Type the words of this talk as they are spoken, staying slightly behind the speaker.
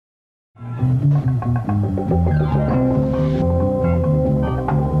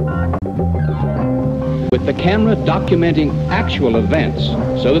With the camera documenting actual events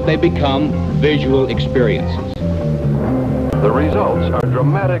so that they become visual experiences. The results are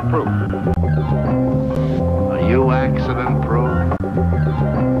dramatic proof. Are you accident proof?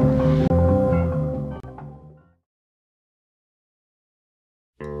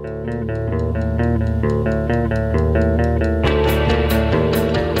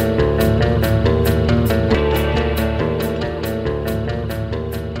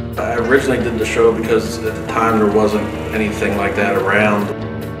 I originally did the show because at the time there wasn't anything like that around.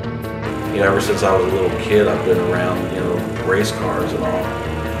 You know, ever since I was a little kid, I've been around, you know, race cars and all.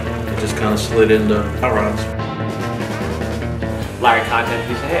 It just kind of slid into hot rods. Larry contacted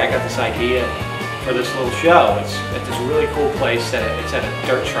me and said, hey, I got this idea for this little show. It's at this really cool place that it's at a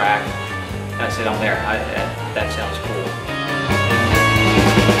dirt track. And I said, I'm there. That sounds cool.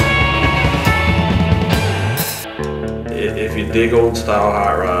 If you dig old style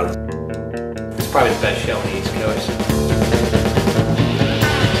hot rods, It's probably the best show on the East Coast.